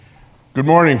Good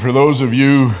morning. For those of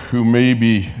you who may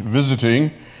be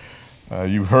visiting,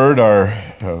 you heard our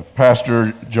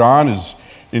Pastor John is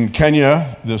in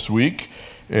Kenya this week,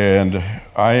 and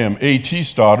I am A.T.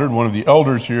 Stoddard, one of the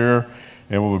elders here,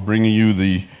 and will be bringing you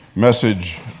the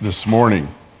message this morning.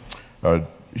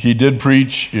 He did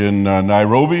preach in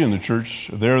Nairobi in the church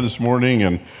there this morning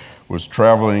and was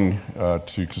traveling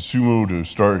to Kisumu to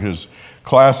start his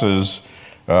classes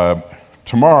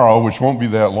tomorrow, which won't be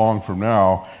that long from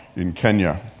now, in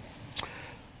Kenya.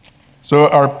 So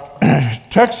our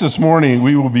text this morning,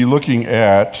 we will be looking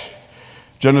at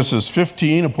Genesis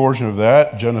 15, a portion of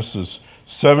that, Genesis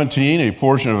 17, a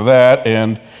portion of that,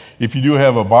 and if you do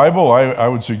have a Bible, I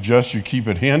would suggest you keep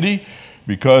it handy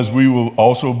because we will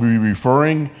also be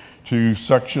referring to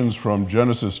sections from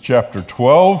Genesis chapter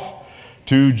 12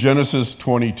 to Genesis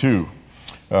 22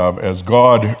 as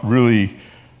God really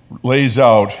lays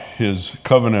out his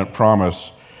covenant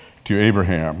promise to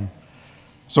Abraham.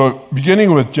 So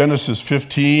beginning with Genesis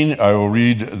 15, I will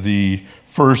read the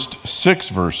first 6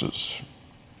 verses.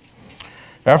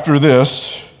 After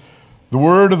this, the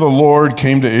word of the Lord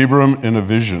came to Abram in a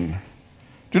vision.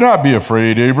 Do not be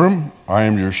afraid, Abram. I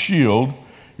am your shield,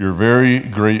 your very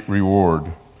great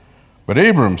reward. But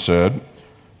Abram said,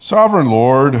 Sovereign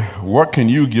Lord, what can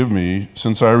you give me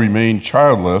since I remain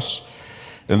childless,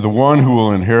 and the one who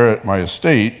will inherit my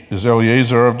estate is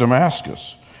Eliezer of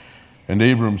Damascus? And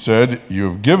Abram said, You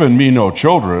have given me no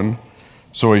children,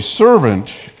 so a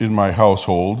servant in my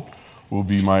household will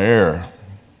be my heir.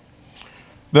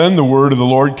 Then the word of the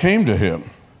Lord came to him.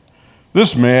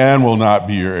 This man will not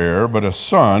be your heir, but a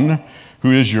son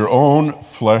who is your own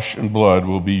flesh and blood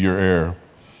will be your heir.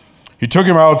 He took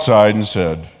him outside and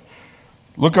said,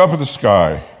 Look up at the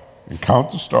sky and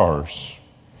count the stars,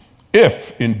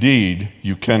 if indeed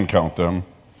you can count them.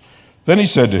 Then he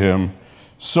said to him,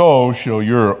 So shall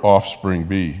your offspring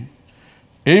be.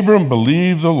 Abram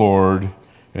believed the Lord,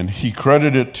 and he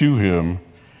credited it to him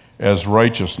as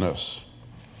righteousness.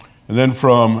 And then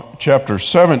from chapter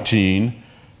 17,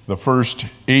 the first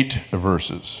 8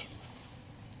 verses.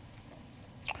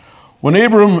 When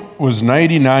Abram was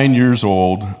 99 years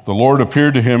old, the Lord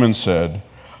appeared to him and said,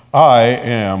 I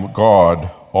am God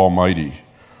Almighty.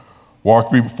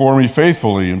 Walk before me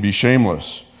faithfully and be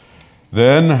shameless.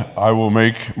 Then I will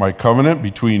make my covenant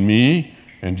between me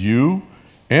and you,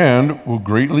 and will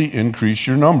greatly increase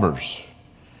your numbers.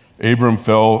 Abram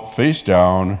fell face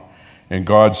down, and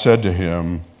God said to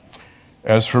him,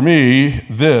 As for me,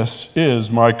 this is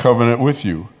my covenant with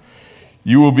you.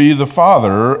 You will be the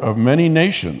father of many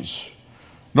nations.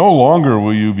 No longer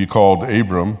will you be called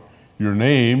Abram. Your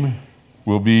name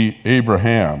will be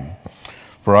Abraham,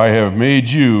 for I have made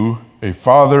you a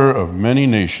father of many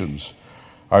nations.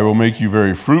 I will make you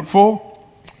very fruitful.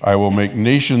 I will make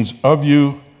nations of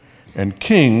you, and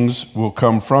kings will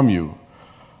come from you.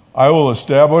 I will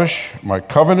establish my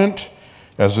covenant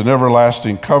as an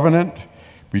everlasting covenant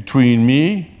between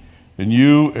me and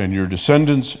you and your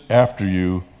descendants after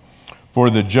you for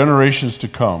the generations to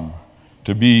come,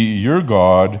 to be your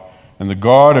God and the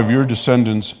God of your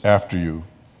descendants after you.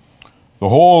 The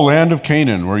whole land of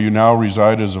Canaan, where you now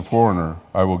reside as a foreigner,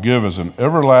 I will give as an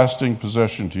everlasting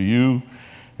possession to you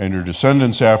and your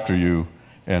descendants after you,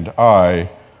 and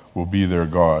I will be their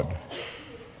God.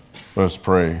 Let us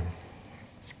pray.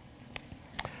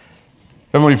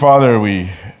 Heavenly Father, we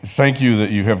thank you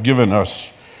that you have given us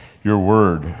your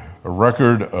word, a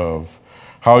record of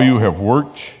how you have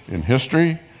worked in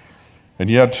history, and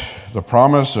yet the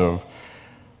promise of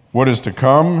what is to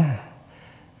come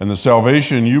and the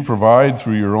salvation you provide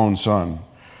through your own Son.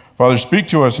 Father, speak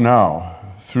to us now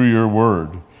through your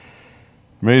word.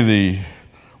 May the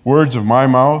words of my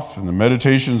mouth and the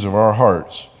meditations of our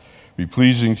hearts be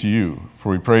pleasing to you,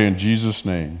 for we pray in Jesus'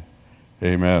 name.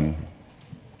 Amen.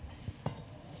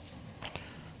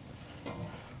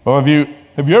 Well, have you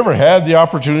ever had the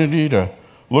opportunity to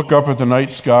look up at the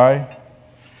night sky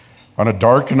on a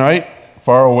dark night,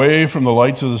 far away from the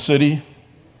lights of the city?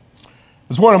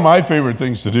 It's one of my favorite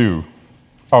things to do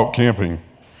out camping,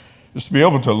 is to be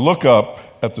able to look up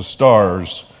at the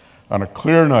stars on a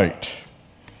clear night.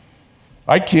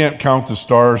 I can't count the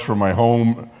stars from my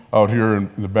home out here in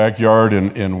the backyard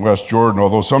in West Jordan,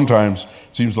 although sometimes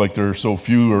it seems like there are so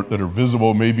few that are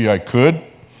visible, maybe I could.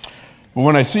 But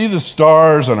when I see the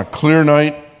stars on a clear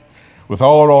night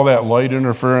without all that light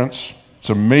interference,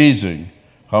 it's amazing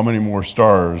how many more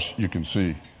stars you can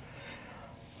see.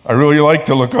 I really like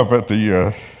to look up at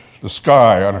the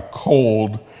sky on a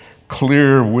cold,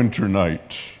 clear winter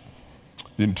night.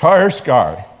 The entire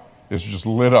sky is just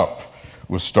lit up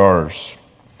with stars.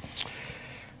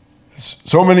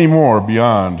 So many more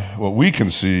beyond what we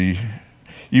can see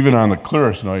even on the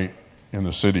clearest night in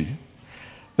the city.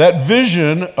 That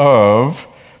vision of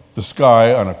the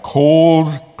sky on a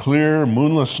cold, clear,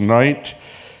 moonless night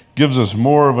gives us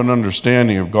more of an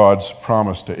understanding of God's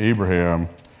promise to Abraham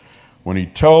when he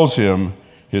tells him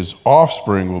his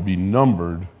offspring will be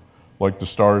numbered like the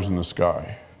stars in the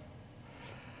sky.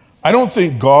 I don't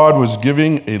think God was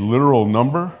giving a literal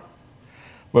number,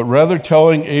 but rather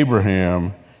telling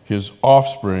Abraham his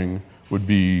offspring would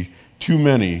be too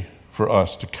many for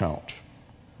us to count.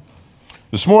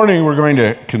 This morning we're going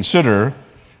to consider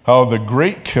how the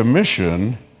Great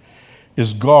Commission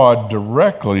is God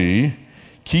directly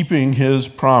keeping his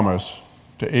promise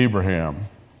to Abraham.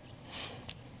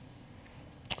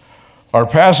 Our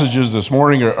passages this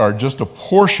morning are just a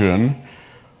portion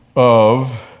of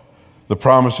the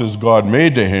promises God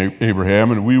made to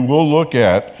Abraham, and we will look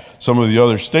at some of the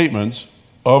other statements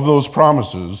of those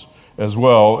promises as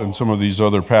well in some of these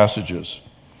other passages.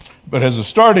 But as a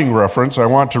starting reference, I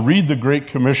want to read the Great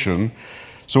Commission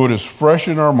so it is fresh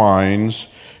in our minds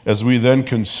as we then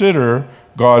consider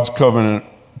God's covenant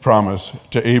promise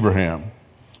to Abraham.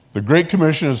 The Great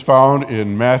Commission is found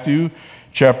in Matthew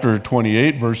chapter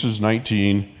 28, verses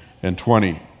 19 and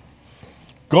 20.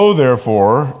 Go,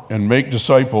 therefore, and make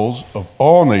disciples of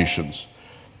all nations,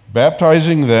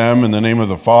 baptizing them in the name of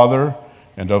the Father,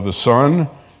 and of the Son,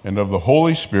 and of the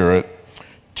Holy Spirit,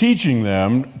 teaching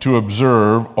them to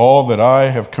observe all that I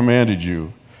have commanded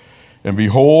you. And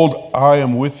behold, I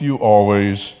am with you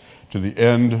always to the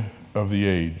end of the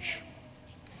age.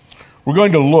 We're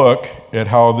going to look at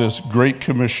how this Great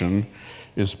Commission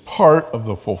is part of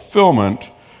the fulfillment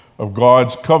of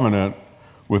God's covenant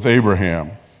with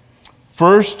Abraham.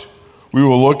 First, we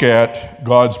will look at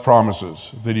God's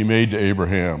promises that he made to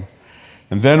Abraham.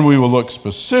 And then we will look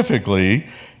specifically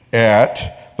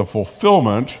at the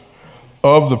fulfillment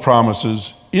of the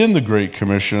promises in the Great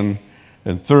Commission.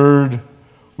 And third,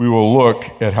 we will look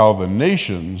at how the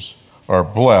nations are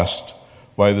blessed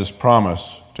by this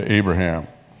promise to Abraham.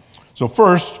 So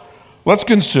first, let's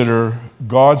consider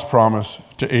God's promise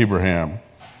to Abraham.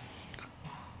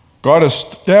 God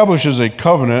establishes a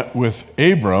covenant with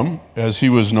Abram, as he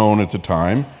was known at the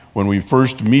time when we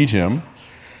first meet him.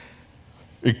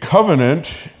 A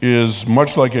covenant is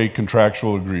much like a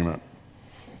contractual agreement.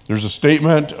 There's a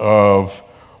statement of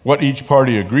what each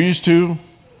party agrees to.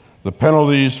 The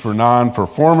penalties for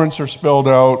non-performance are spelled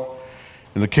out.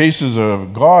 In the cases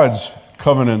of God's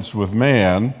covenants with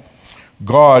man,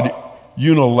 God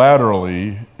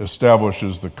unilaterally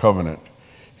establishes the covenant.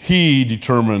 He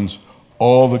determines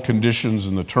all the conditions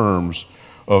and the terms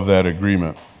of that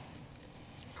agreement.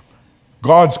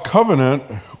 God's covenant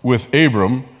with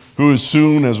Abram, who as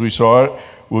soon as we saw it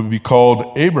would be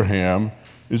called Abraham,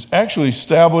 is actually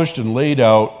established and laid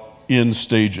out in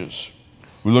stages.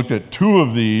 We looked at two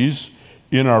of these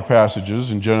in our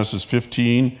passages in Genesis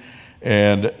 15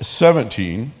 and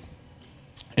 17.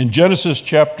 In Genesis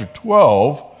chapter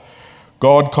 12,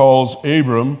 God calls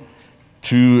Abram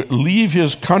to leave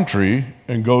his country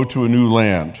and go to a new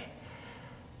land.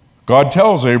 God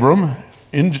tells Abram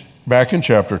back in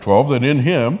chapter 12 that in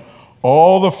him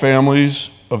all the families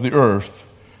of the earth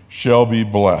shall be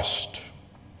blessed.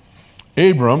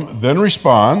 Abram then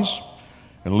responds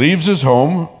and leaves his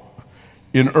home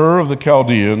in Ur of the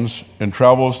Chaldeans and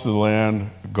travels to the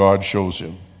land God shows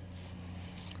him.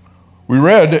 We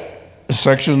read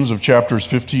sections of chapters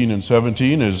 15 and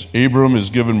 17 as Abram is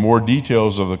given more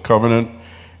details of the covenant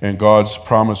and God's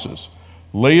promises.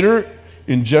 Later,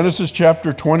 in Genesis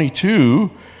chapter 22,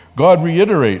 God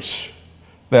reiterates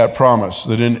that promise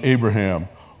that in Abraham,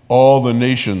 all the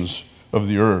nations of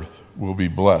the earth will be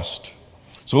blessed.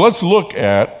 So let's look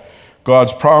at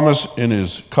God's promise in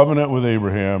his covenant with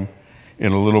Abraham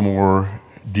in a little more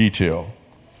detail.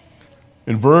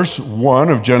 In verse 1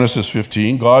 of Genesis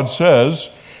 15, God says,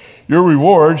 "Your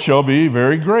reward shall be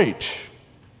very great."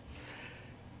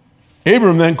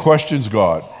 Abram then questions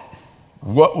God,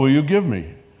 "What will you give me?"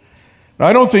 Now,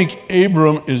 I don't think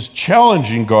Abram is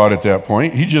challenging God at that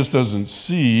point. He just doesn't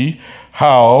see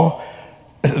how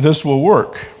this will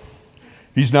work.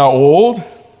 He's now old.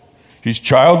 He's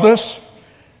childless.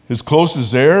 His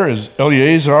closest heir is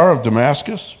Eliezer of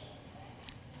Damascus.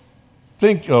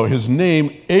 Think, his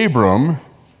name, Abram,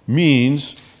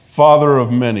 means father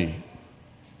of many.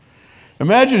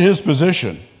 Imagine his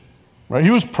position, right? He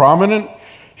was prominent.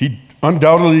 He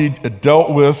undoubtedly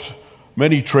dealt with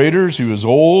many traders. He was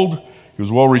old. He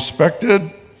was well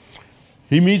respected.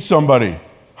 He meets somebody.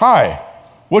 "Hi,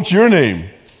 what's your name?"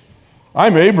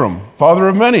 "I'm Abram, father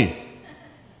of many."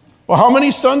 "Well, how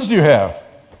many sons do you have?"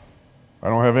 "I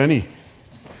don't have any."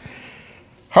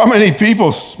 How many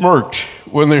people smirked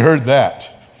when they heard that?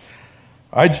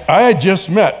 I had just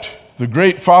met the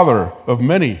great father of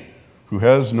many who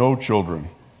has no children.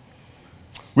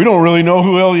 We don't really know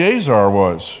who Eleazar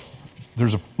was.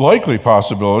 There's a likely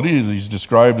possibility, as he's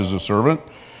described as a servant,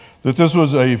 that this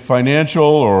was a financial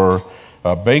or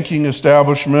a banking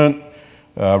establishment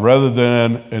rather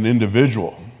than an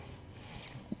individual.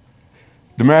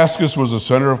 Damascus was a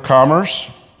center of commerce.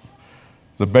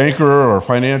 The banker or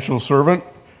financial servant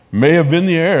may have been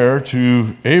the heir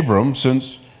to Abram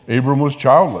since Abram was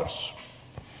childless.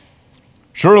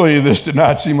 Surely this did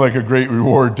not seem like a great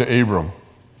reward to Abram.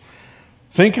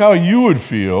 Think how you would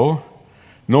feel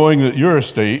knowing that your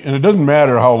estate, and it doesn't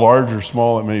matter how large or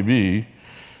small it may be,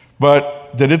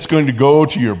 but that it's going to go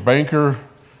to your banker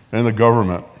and the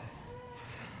government.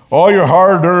 All your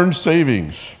hard-earned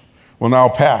savings will now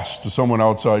pass to someone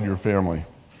outside your family.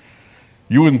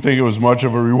 You wouldn't think it was much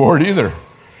of a reward either,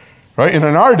 right? And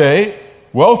in our day,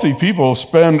 wealthy people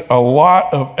spend a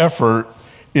lot of effort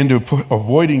into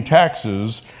avoiding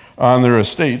taxes on their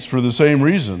estates for the same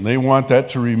reason. They want that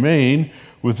to remain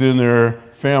within their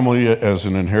family as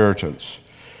an inheritance.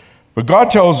 But God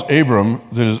tells Abram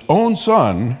that his own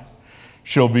son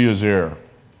shall be his heir.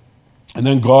 And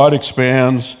then God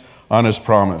expands on his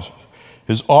promise.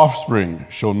 His offspring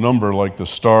shall number like the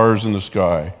stars in the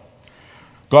sky.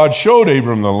 God showed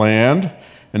Abram the land,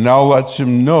 and now lets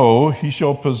him know he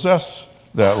shall possess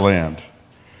that land.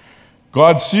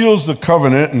 God seals the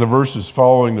covenant in the verses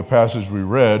following the passage we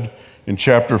read in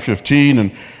chapter 15,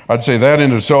 and I'd say that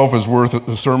in itself is worth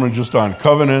a sermon just on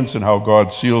covenants and how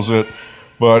God seals it.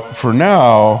 But for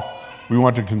now, we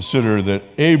want to consider that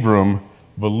Abram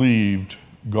believed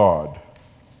God.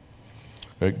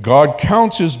 That God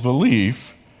counts his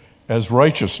belief as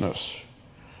righteousness.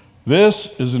 This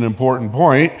is an important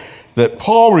point that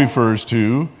Paul refers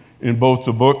to in both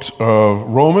the books of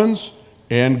Romans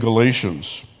and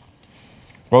Galatians.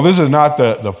 Well, this is not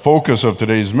the focus of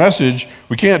today's message.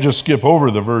 We can't just skip over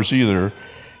the verse either.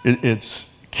 It's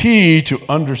key to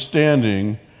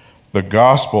understanding the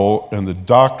gospel and the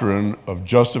doctrine of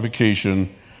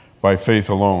justification by faith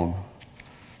alone.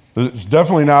 It's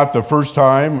definitely not the first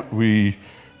time we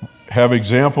have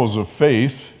examples of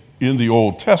faith in the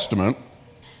Old Testament,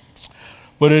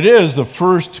 but it is the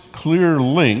first clear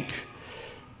link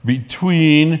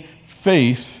between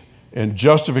faith and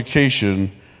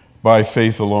justification by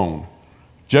faith alone.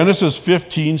 Genesis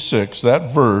 15:6,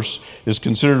 that verse is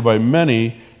considered by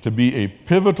many to be a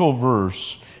pivotal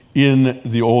verse in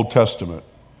the Old Testament.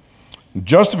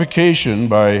 Justification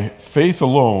by faith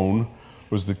alone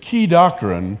was the key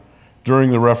doctrine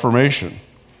during the Reformation.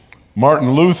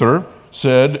 Martin Luther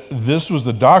said this was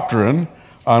the doctrine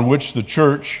on which the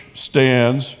church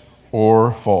stands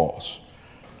or falls.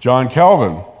 John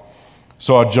Calvin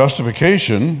saw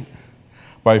justification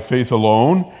by faith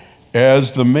alone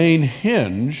as the main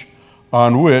hinge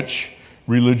on which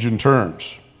religion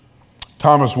turns.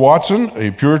 Thomas Watson,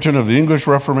 a Puritan of the English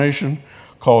Reformation,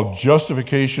 called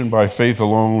justification by faith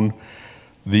alone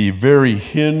the very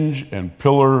hinge and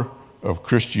pillar of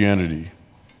Christianity.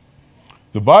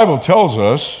 The Bible tells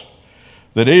us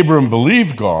that Abram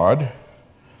believed God,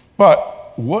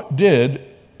 but what did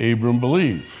Abram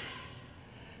believe?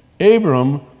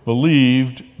 Abram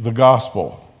believed the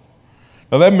gospel.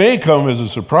 Now that may come as a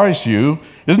surprise to you.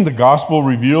 Isn't the gospel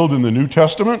revealed in the New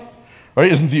Testament? Right?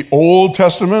 Isn't the Old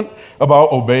Testament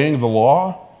about obeying the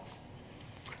law?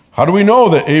 How do we know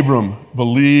that Abram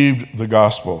believed the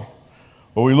gospel?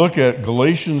 Well, we look at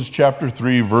Galatians chapter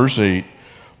 3, verse 8.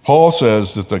 Paul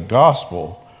says that the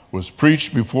gospel was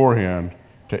preached beforehand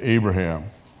to Abraham.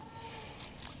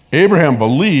 Abraham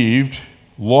believed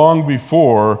long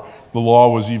before the law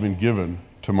was even given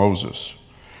to Moses.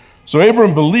 So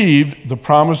Abram believed the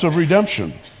promise of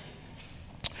redemption.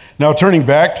 Now, turning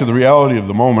back to the reality of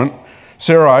the moment,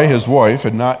 Sarai, his wife,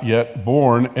 had not yet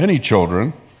borne any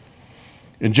children.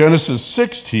 In Genesis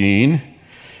 16,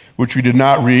 which we did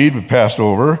not read but passed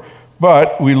over,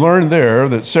 but we learn there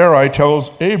that Sarai tells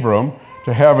Abram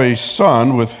to have a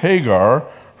son with Hagar,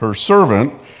 her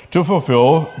servant, to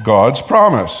fulfill God's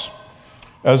promise.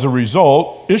 As a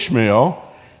result, Ishmael,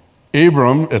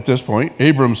 at this point,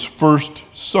 Abram's first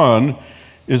son,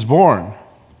 is born.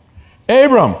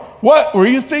 Abram, what were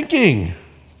you thinking?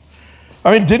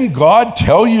 I mean, didn't God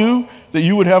tell you that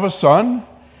you would have a son?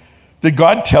 Did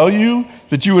God tell you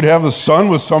that you would have a son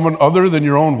with someone other than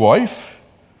your own wife?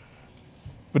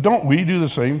 But don't we do the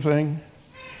same thing?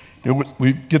 You know,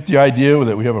 we get the idea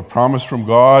that we have a promise from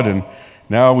God, and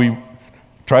now we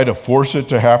try to force it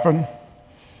to happen.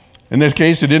 In this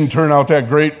case, it didn't turn out that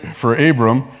great for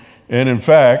Abram, and in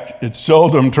fact, it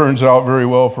seldom turns out very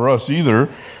well for us either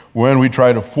when we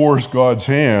try to force God's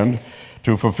hand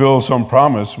to fulfill some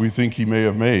promise we think he may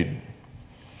have made.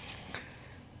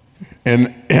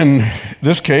 And in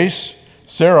this case,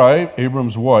 Sarai,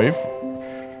 Abram's wife,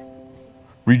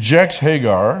 rejects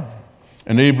Hagar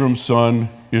and Abram's son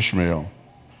Ishmael.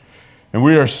 And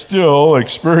we are still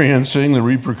experiencing the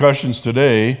repercussions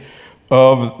today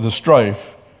of the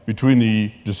strife between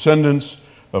the descendants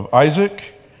of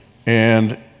Isaac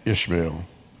and Ishmael.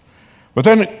 But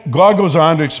then God goes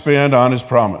on to expand on his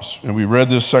promise. And we read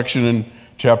this section in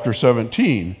chapter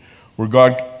 17, where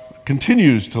God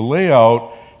continues to lay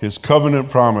out his covenant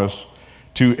promise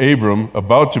to Abram,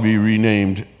 about to be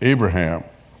renamed Abraham.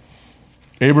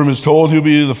 Abram is told he'll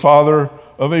be the father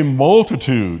of a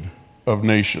multitude of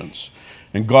nations.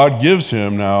 And God gives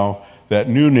him now that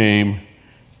new name,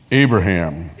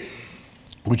 Abraham,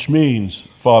 which means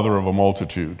father of a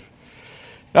multitude.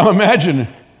 Now imagine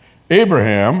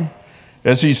Abraham,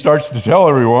 as he starts to tell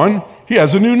everyone, he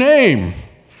has a new name.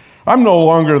 I'm no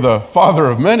longer the father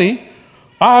of many,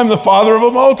 I'm the father of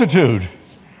a multitude.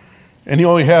 And he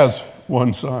only has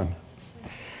one son.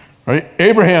 Right?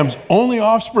 Abraham's only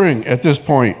offspring at this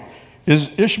point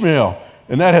is Ishmael,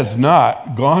 and that has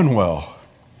not gone well.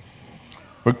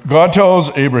 But God tells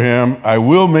Abraham, I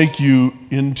will make you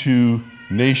into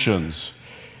nations.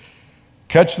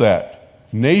 Catch that.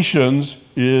 Nations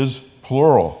is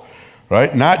plural,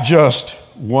 right? Not just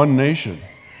one nation.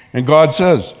 And God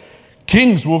says,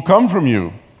 kings will come from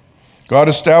you. God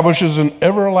establishes an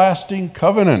everlasting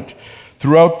covenant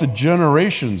throughout the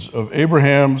generations of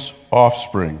Abraham's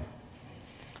offspring.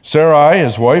 Sarai,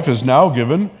 his wife, is now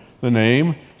given the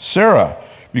name Sarah,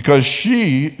 because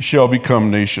she shall become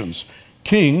nations.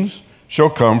 Kings shall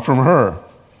come from her.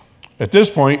 At this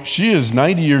point, she is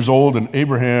 90 years old and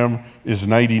Abraham is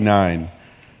 99.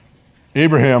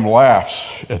 Abraham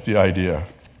laughs at the idea.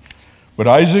 But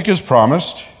Isaac is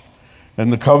promised,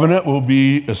 and the covenant will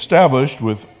be established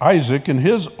with Isaac and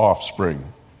his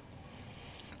offspring.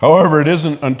 However, it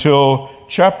isn't until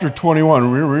chapter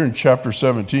 21, we're in chapter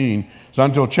 17, it's not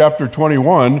until chapter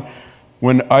 21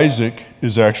 when Isaac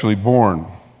is actually born.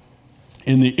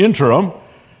 In the interim,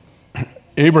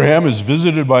 Abraham is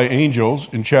visited by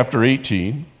angels in chapter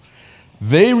 18.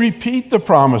 They repeat the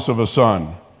promise of a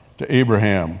son to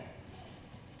Abraham.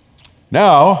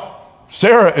 Now,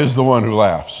 Sarah is the one who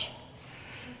laughs.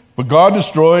 But God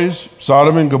destroys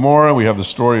Sodom and Gomorrah. We have the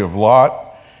story of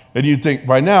Lot. And you'd think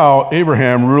by now,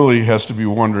 Abraham really has to be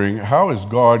wondering, how is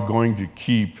God going to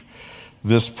keep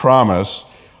this promise?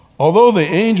 Although the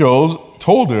angels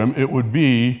told him it would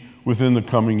be within the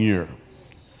coming year.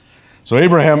 So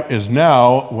Abraham is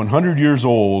now 100 years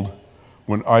old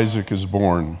when Isaac is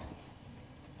born.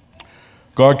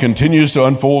 God continues to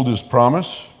unfold his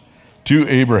promise to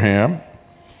Abraham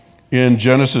in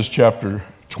Genesis chapter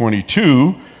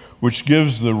 22, which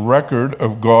gives the record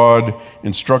of God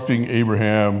instructing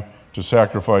Abraham to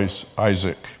sacrifice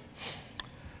Isaac.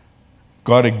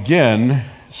 God again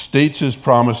states his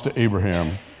promise to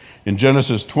Abraham in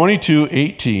Genesis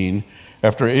 22:18,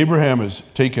 after Abraham has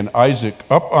taken Isaac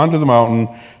up onto the mountain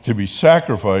to be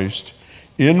sacrificed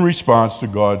in response to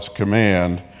God's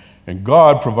command, and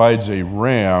God provides a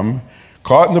ram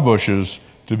caught in the bushes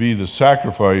to be the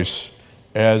sacrifice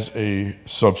as a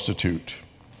substitute.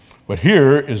 But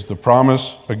here is the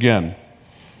promise again.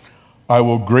 I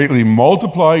will greatly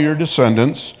multiply your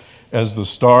descendants as the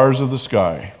stars of the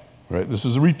sky. Right? This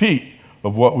is a repeat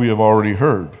of what we have already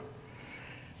heard.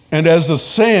 And as the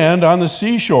sand on the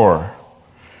seashore.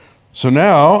 So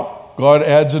now God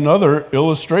adds another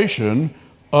illustration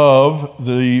of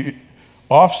the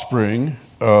offspring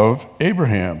of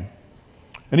Abraham.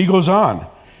 And he goes on,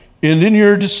 and in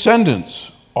your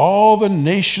descendants, all the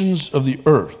nations of the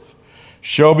earth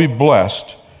shall be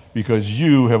blessed because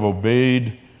you have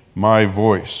obeyed my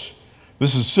voice.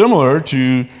 This is similar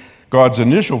to God's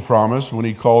initial promise when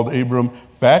he called Abram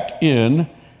back in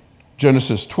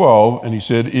Genesis 12, and he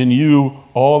said, in you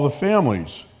all the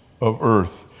families of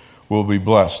earth will be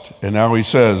blessed. And now he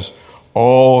says,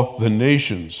 all the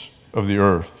nations of the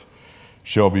earth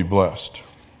shall be blessed.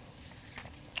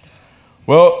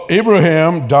 Well,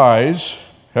 Abraham dies,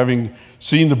 having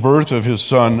seen the birth of his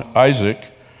son Isaac,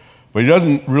 but he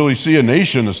doesn't really see a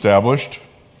nation established.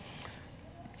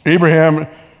 Abraham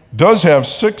does have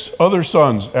 6 other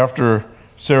sons after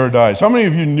Sarah dies. How many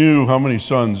of you knew how many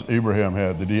sons Abraham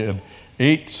had? That he had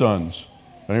 8 sons.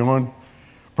 Anyone?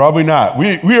 Probably not.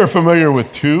 We are familiar with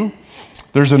 2.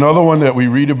 There's another one that we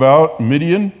read about,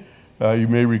 Midian. You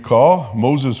may recall,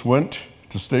 Moses went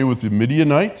to stay with the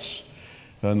Midianites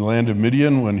in the land of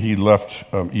Midian when he left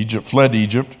Egypt, fled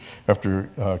Egypt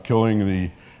after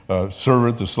killing the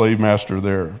servant, the slave master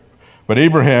there. But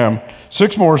Abraham,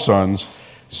 6 more sons.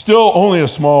 Still only a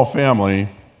small family,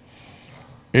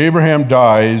 Abraham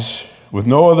dies with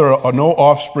no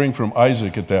offspring from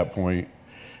Isaac at that point,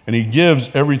 and he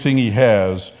gives everything he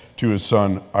has to his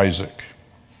son Isaac.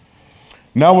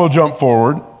 Now we'll jump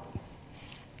forward,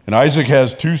 and Isaac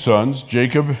has 2 sons,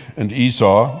 Jacob and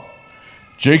Esau.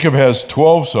 Jacob has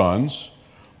 12 sons,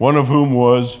 one of whom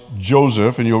was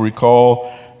Joseph, and you'll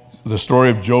recall the story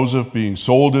of Joseph being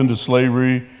sold into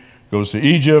slavery, goes to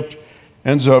Egypt,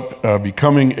 ends up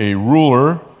becoming a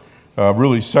ruler,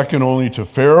 really second only to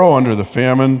Pharaoh under the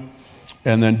famine.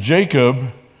 And then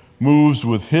Jacob moves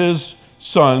with his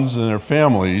sons and their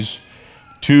families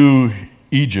to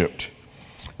Egypt.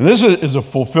 And this is a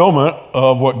fulfillment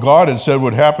of what God had said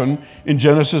would happen in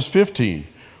Genesis 15,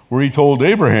 where he told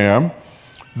Abraham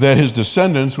that his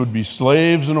descendants would be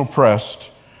slaves and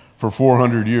oppressed for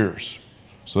 400 years.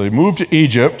 So they moved to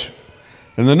Egypt,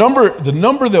 and the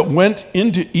number that went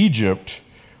into Egypt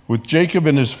with Jacob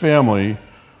and his family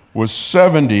was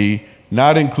 70,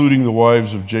 not including the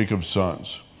wives of Jacob's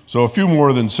sons. So a few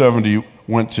more than 70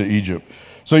 went to Egypt.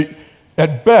 So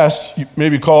at best, you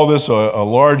maybe call this a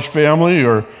large family,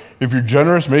 or if you're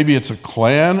generous, maybe it's a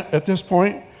clan at this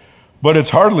point, but it's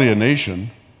hardly a nation.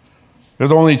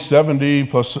 There's only 70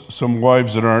 plus some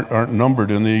wives that aren't numbered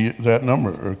in that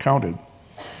number or counted.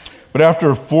 But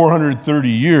after 430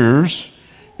 years,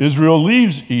 Israel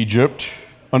leaves Egypt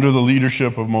under the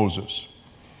leadership of Moses.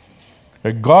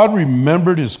 And God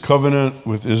remembered his covenant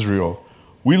with Israel.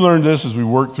 We learned this as we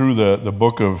worked through the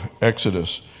book of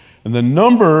Exodus. And the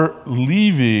number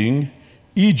leaving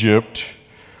Egypt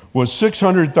was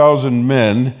 600,000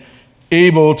 men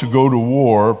able to go to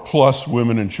war, plus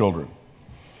women and children.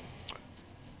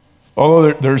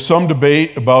 Although there's some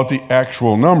debate about the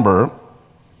actual number,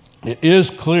 it is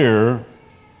clear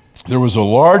there was a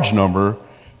large number,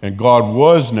 and God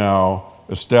was now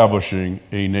establishing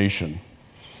a nation.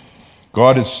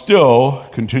 God is still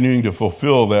continuing to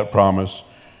fulfill that promise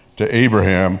to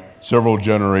Abraham several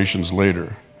generations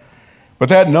later. But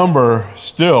that number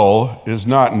still is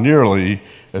not nearly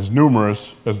as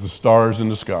numerous as the stars in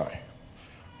the sky.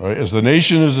 Right? As the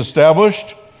nation is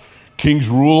established, kings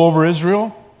rule over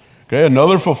Israel. Okay,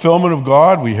 another fulfillment of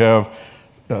God, we have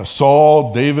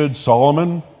Saul, David,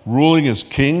 Solomon ruling as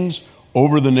kings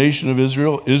over the nation of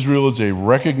Israel. Israel is a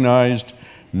recognized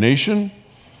nation,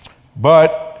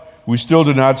 but we still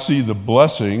do not see the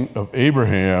blessing of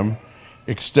Abraham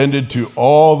extended to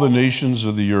all the nations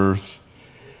of the earth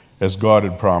as God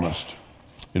had promised.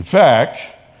 In fact,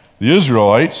 the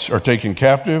Israelites are taken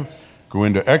captive, go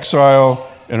into exile,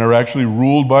 and are actually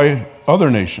ruled by other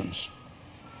nations.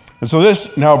 And so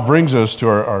this now brings us to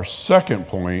our second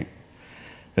point,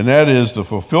 and that is the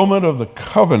fulfillment of the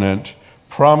covenant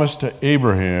promised to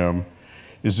Abraham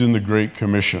is in the Great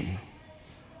Commission.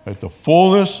 Right? The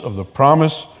fullness of the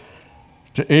promise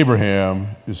to Abraham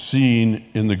is seen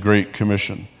in the Great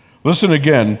Commission. Listen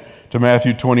again to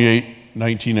Matthew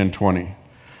 28:19 and 20.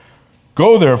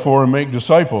 Go therefore and make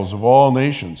disciples of all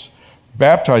nations,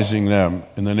 baptizing them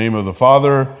in the name of the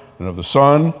Father and of the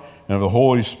Son and of the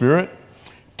Holy Spirit,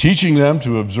 teaching them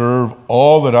to observe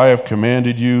all that I have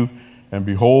commanded you, and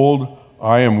behold,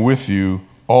 I am with you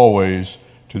always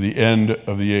to the end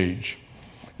of the age.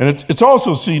 And it's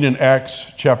also seen in Acts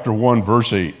chapter 1,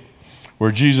 verse 8,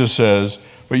 where Jesus says,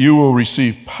 but you will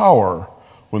receive power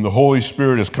when the Holy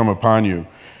Spirit has come upon you,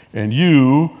 and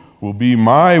you will be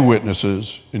my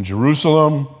witnesses in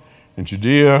Jerusalem, in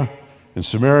Judea, in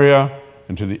Samaria,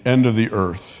 and to the end of the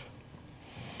earth.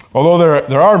 Although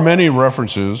there are many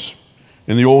references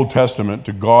in the Old Testament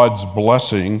to God's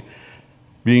blessing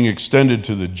being extended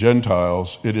to the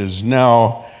Gentiles, it is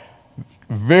now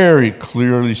very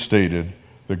clearly stated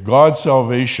that God's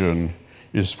salvation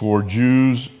is for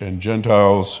Jews and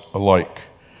Gentiles alike,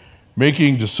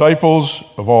 making disciples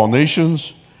of all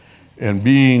nations and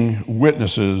being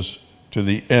witnesses to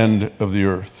the end of the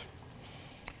earth.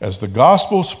 As the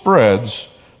gospel spreads,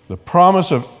 the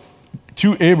promise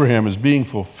to Abraham is being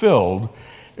fulfilled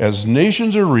as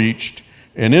nations are reached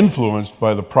and influenced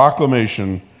by the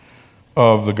proclamation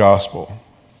of the gospel.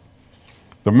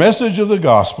 The message of the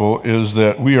gospel is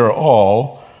that we are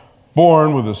all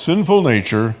born with a sinful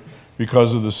nature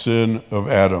because of the sin of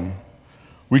Adam.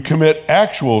 We commit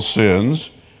actual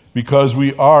sins because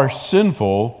we are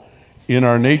sinful in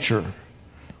our nature.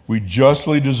 We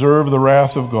justly deserve the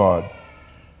wrath of God.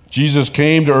 Jesus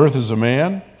came to earth as a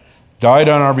man, died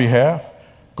on our behalf.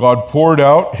 God poured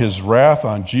out his wrath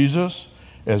on Jesus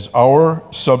as our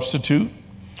substitute.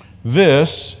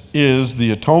 This is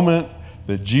the atonement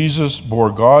that Jesus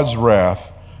bore God's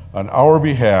wrath on our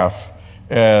behalf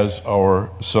as our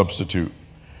substitute.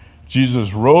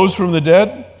 Jesus rose from the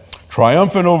dead,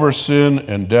 triumphant over sin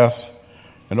and death,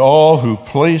 and all who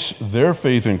place their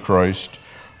faith in Christ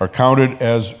are counted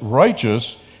as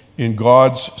righteous in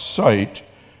God's sight,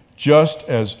 just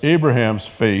as Abraham's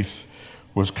faith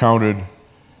was counted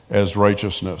as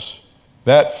righteousness.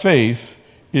 That faith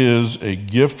is a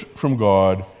gift from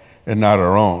God and not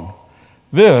our own.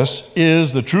 This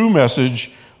is the true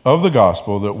message of the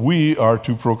gospel that we are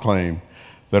to proclaim,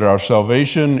 that our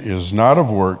salvation is not of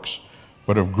works,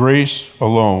 but of grace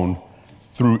alone,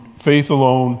 through faith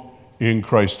alone, in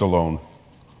Christ alone.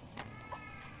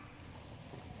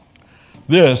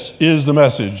 This is the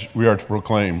message we are to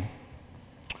proclaim.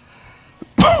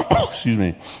 Excuse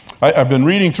me. I've been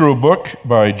reading through a book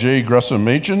by J. Gresham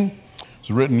Machen.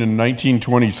 It's written in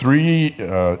 1923,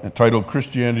 entitled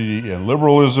Christianity and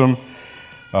Liberalism.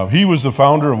 He was the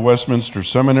founder of Westminster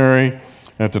Seminary.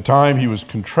 At the time, he was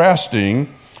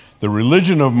contrasting the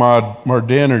religion of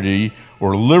modernity,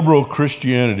 or liberal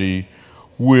Christianity,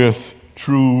 with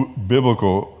true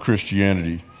biblical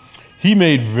Christianity. He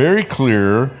made very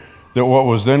clear that what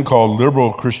was then called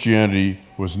liberal Christianity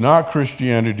was not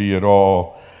Christianity at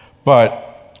all,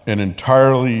 but an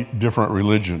entirely different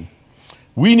religion.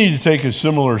 We need to take a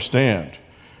similar stand.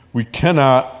 We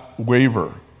cannot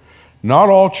waver. Not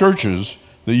all churches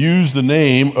that use the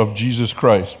name of Jesus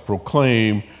Christ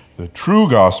proclaim the true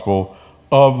gospel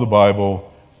of the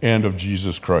Bible and of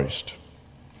Jesus Christ.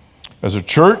 As a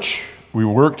church, we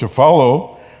work to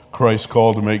follow Christ's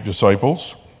call to make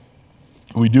disciples.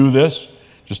 We do this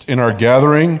just in our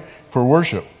gathering for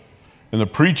worship, in the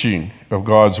preaching of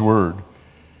God's word.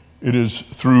 It is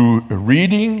through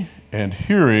reading and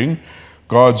hearing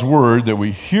God's word that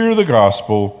we hear the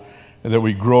gospel and that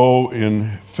we grow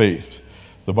in faith.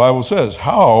 The Bible says,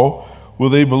 how will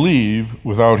they believe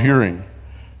without hearing?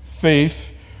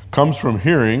 Faith comes from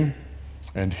hearing,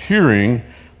 and hearing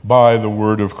by the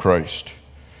word of Christ.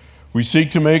 We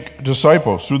seek to make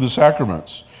disciples through the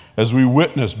sacraments, as we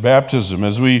witness baptism,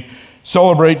 as we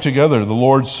celebrate together the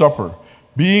Lord's Supper,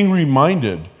 being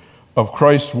reminded of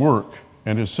Christ's work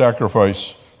and his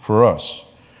sacrifice for us.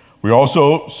 We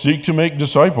also seek to make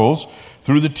disciples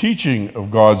through the teaching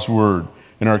of God's word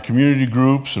in our community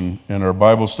groups and our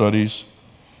Bible studies.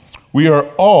 We are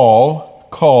all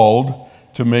called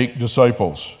to make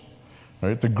disciples.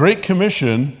 Right? The Great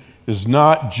Commission is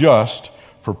not just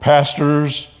for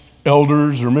pastors,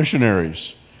 elders, or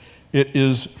missionaries. It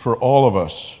is for all of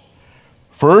us.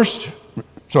 First,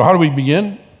 so how do we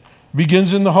begin? It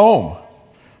begins in the home.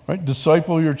 Right?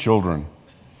 Disciple your children.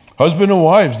 Husband and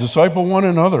wives, disciple one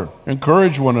another.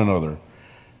 Encourage one another.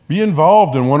 Be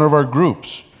involved in one of our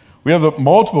groups. We have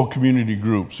multiple community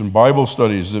groups and Bible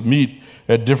studies that meet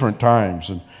at different times.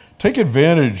 And take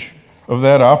advantage of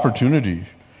that opportunity.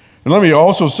 And let me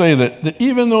also say that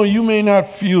even though you may not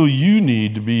feel you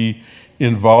need to be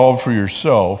involved for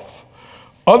yourself,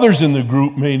 others in the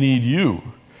group may need you,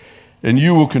 and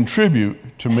you will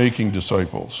contribute to making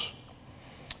disciples.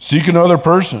 Seek another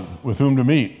person with whom to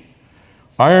meet.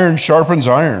 Iron sharpens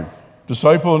iron.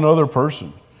 Disciple another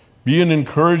person. Be an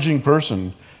encouraging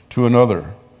person to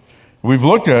another. We've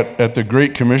looked at the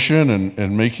Great Commission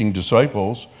and making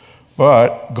disciples,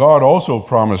 but God also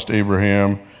promised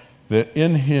Abraham that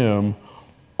in him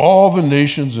all the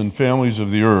nations and families of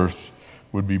the earth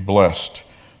would be blessed.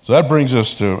 So that brings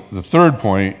us to the third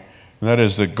point, and that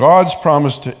is that God's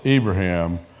promise to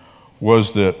Abraham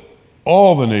was that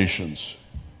all the nations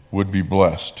would be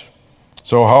blessed.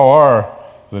 So how are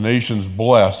the nations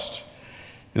blessed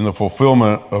in the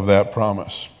fulfillment of that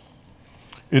promise?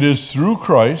 It is through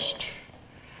Christ,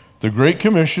 the Great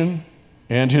Commission,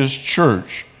 and his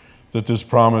church that this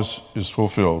promise is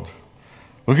fulfilled.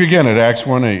 Look again at Acts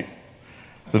 1:8.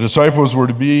 The disciples were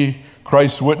to be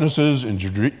Christ's witnesses in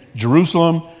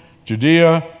Jerusalem,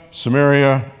 Judea,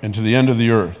 Samaria, and to the end of the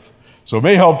earth. So it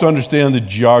may help to understand the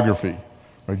geography.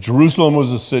 Right? Jerusalem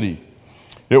was a city.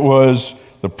 It was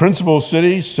the principal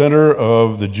city, center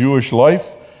of the Jewish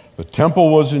life. The temple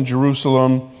was in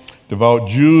Jerusalem. Devout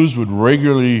Jews would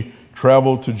regularly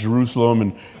travel to Jerusalem,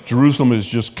 and Jerusalem is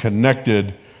just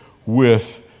connected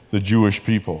with the Jewish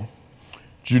people.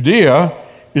 Judea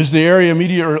is the area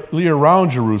immediately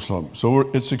around Jerusalem, so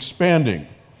it's expanding.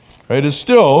 It is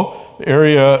still the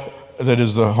area that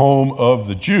is the home of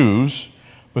the Jews,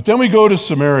 but then we go to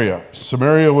Samaria.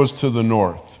 Samaria was to the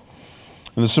north.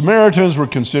 And the Samaritans were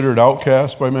considered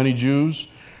outcasts by many Jews.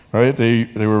 Right? They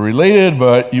were related,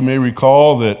 but you may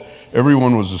recall that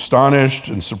everyone was astonished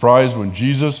and surprised when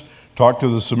Jesus talked to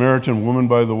the Samaritan woman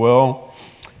by the well.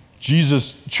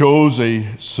 Jesus chose a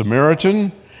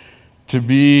Samaritan to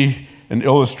be an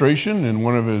illustration in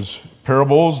one of his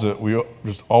parables that we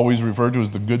just always refer to as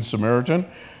the Good Samaritan.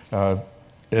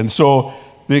 And so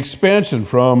the expansion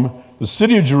from the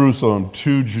city of Jerusalem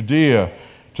to Judea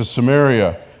to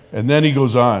Samaria, and then he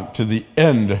goes on to the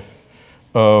end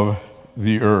of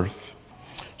the earth.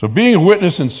 So being a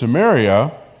witness in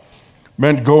Samaria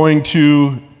meant going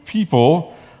to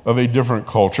people of a different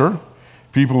culture,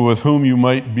 people with whom you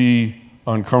might be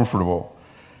uncomfortable.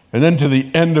 And then to the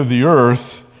end of the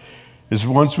earth is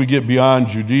once we get beyond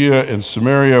Judea and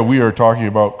Samaria, we are talking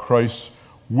about Christ's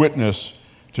witness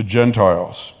to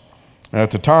Gentiles. And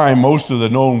at the time, most of the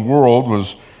known world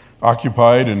was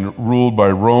occupied and ruled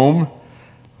by Rome.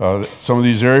 Some of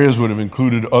these areas would have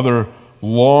included other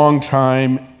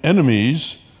longtime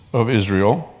enemies of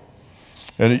Israel.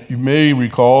 And you may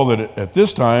recall that at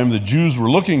this time, the Jews were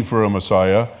looking for a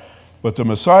Messiah, but the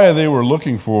Messiah they were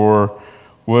looking for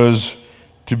was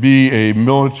to be a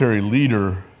military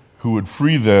leader who would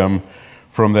free them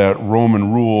from that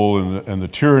Roman rule and the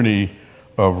tyranny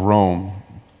of Rome.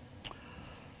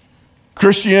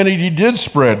 Christianity did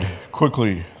spread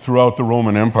quickly throughout the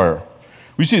Roman Empire.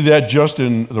 We see that just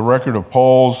in the record of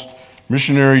Paul's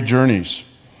missionary journeys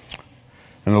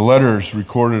and the letters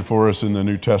recorded for us in the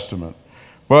New Testament.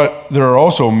 But there are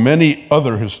also many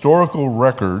other historical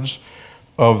records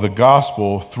of the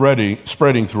gospel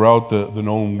spreading throughout the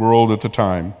known world at the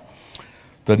time.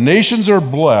 The nations are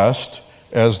blessed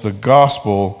as the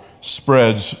gospel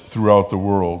spreads throughout the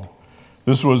world.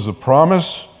 This was the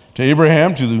promise to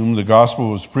Abraham, to whom the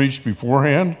gospel was preached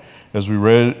beforehand, as we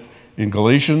read in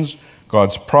Galatians.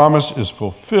 God's promise is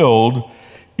fulfilled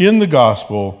in the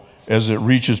gospel as it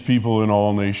reaches people in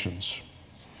all nations.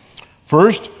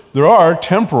 First, there are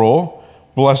temporal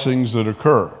blessings that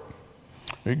occur.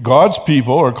 God's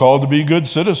people are called to be good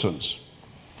citizens.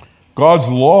 God's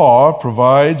law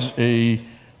provides a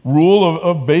rule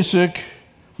of basic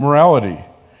morality.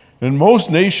 And most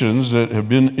nations that have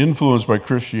been influenced by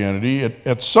Christianity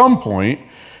at some point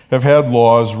have had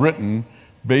laws written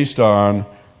based on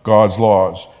God's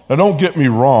laws. Now don't get me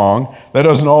wrong, that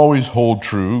doesn't always hold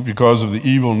true because of the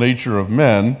evil nature of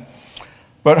men.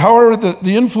 But however,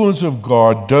 the influence of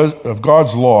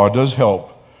God's law does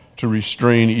help to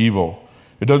restrain evil.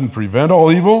 It doesn't prevent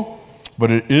all evil,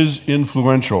 but it is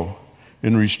influential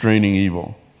in restraining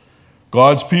evil.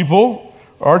 God's people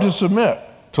are to submit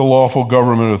to lawful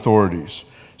government authorities.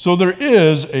 So there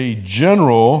is a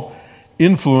general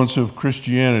influence of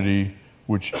Christianity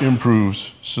which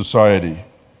improves society.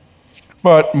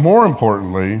 But more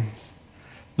importantly,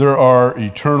 there are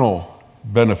eternal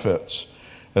benefits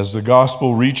as the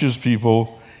gospel reaches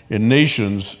people in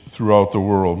nations throughout the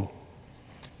world.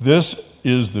 This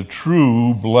is the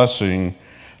true blessing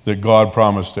that God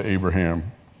promised to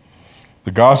Abraham.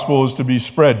 The gospel is to be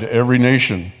spread to every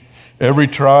nation, every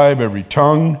tribe, every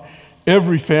tongue,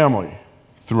 every family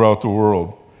throughout the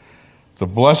world. The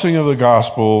blessing of the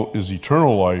gospel is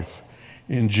eternal life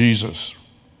in Jesus.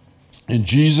 In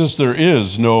Jesus, there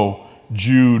is no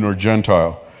Jew nor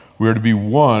Gentile. We are to be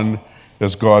one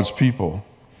as God's people.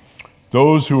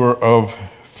 Those who are of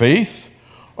faith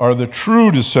are the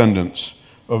true descendants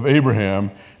of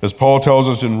Abraham, as Paul tells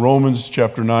us in Romans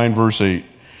chapter 9, verse 8.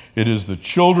 It is the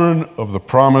children of the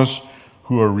promise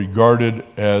who are regarded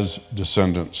as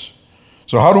descendants.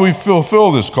 So how do we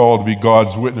fulfill this call to be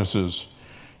God's witnesses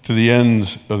to the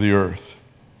ends of the earth?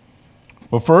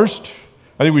 Well, first,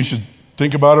 I think we should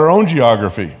think about our own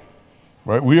geography,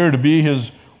 right? We are to be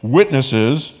his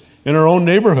witnesses in our own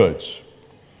neighborhoods,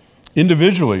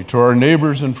 individually to our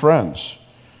neighbors and friends.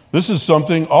 This is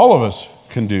something all of us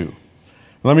can do.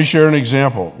 Let me share an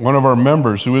example. One of our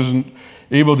members who isn't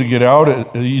able to get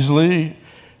out easily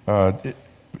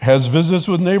has visits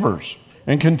with neighbors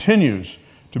and continues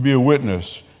to be a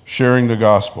witness sharing the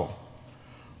gospel.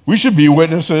 We should be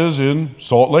witnesses in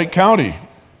Salt Lake County.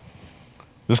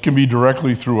 This can be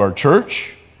directly through our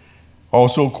church,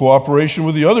 also cooperation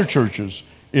with the other churches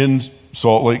in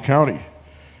Salt Lake County.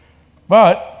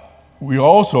 But we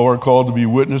also are called to be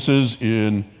witnesses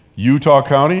in Utah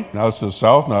County. Now it's the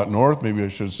south, not north. Maybe I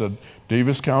should have said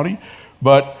Davis County.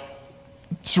 But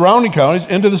surrounding counties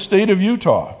into the state of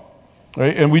Utah.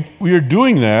 Right? And we are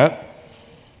doing that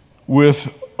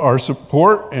with our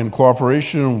support and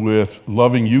cooperation with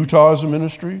Loving Utah as a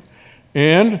ministry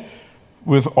and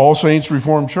with All Saints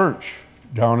Reformed Church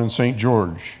down in St.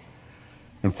 George.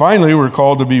 And finally, we're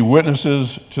called to be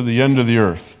witnesses to the end of the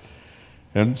earth.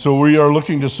 And so we are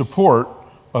looking to support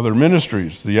other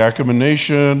ministries, the Yakima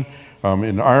Nation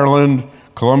in Ireland,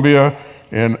 Colombia,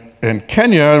 and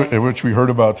Kenya, which we heard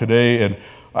about today. And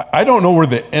I don't know where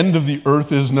the end of the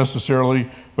earth is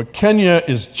necessarily, but Kenya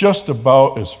is just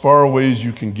about as far away as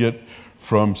you can get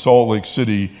from Salt Lake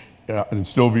City and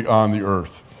still be on the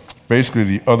earth, basically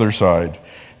the other side.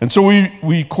 And so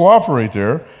we cooperate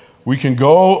there. We can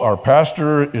go. Our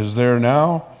pastor is there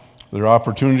now. There are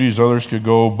opportunities others could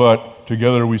go, but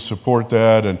together we support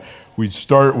that. And we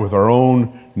start with our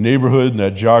own neighborhood and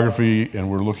that geography, and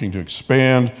we're looking to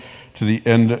expand to the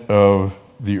end of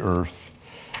the earth.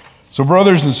 So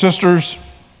brothers and sisters,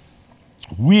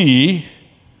 we,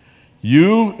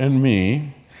 you and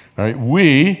me, all right,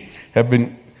 we have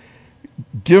been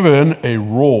given a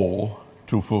role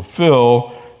to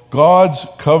fulfill God's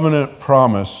covenant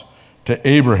promise to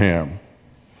Abraham.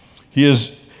 He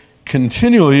has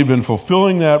continually been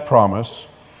fulfilling that promise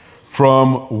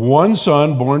from one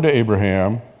son born to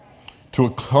Abraham to a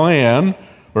clan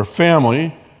or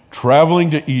family traveling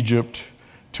to Egypt,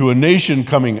 to a nation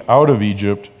coming out of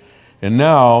Egypt, and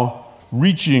now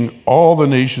reaching all the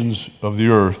nations of the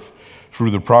earth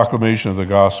through the proclamation of the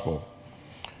gospel.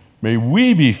 May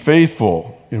we be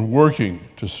faithful in working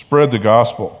to spread the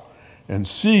gospel and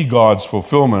see God's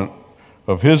fulfillment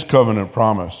of his covenant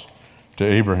promise to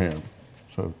Abraham.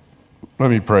 So let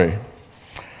me pray.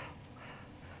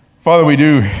 Father, we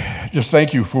do just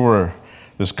thank you for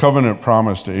this covenant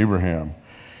promise to Abraham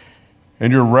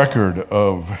and your record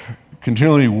of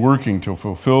continually working to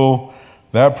fulfill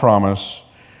that promise,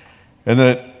 and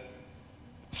that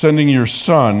sending your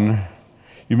son,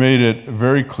 you made it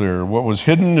very clear. What was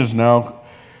hidden is now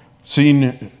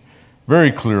seen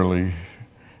very clearly,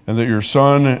 and that your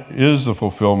son is the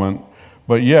fulfillment.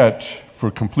 But yet,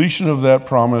 for completion of that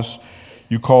promise,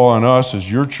 you call on us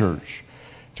as your church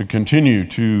to continue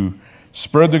to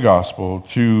spread the gospel,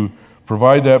 to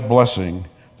provide that blessing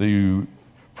that you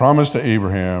promised to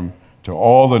Abraham to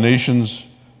all the nations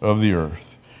of the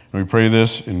earth. And we pray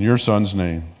this in your son's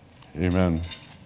name. Amen.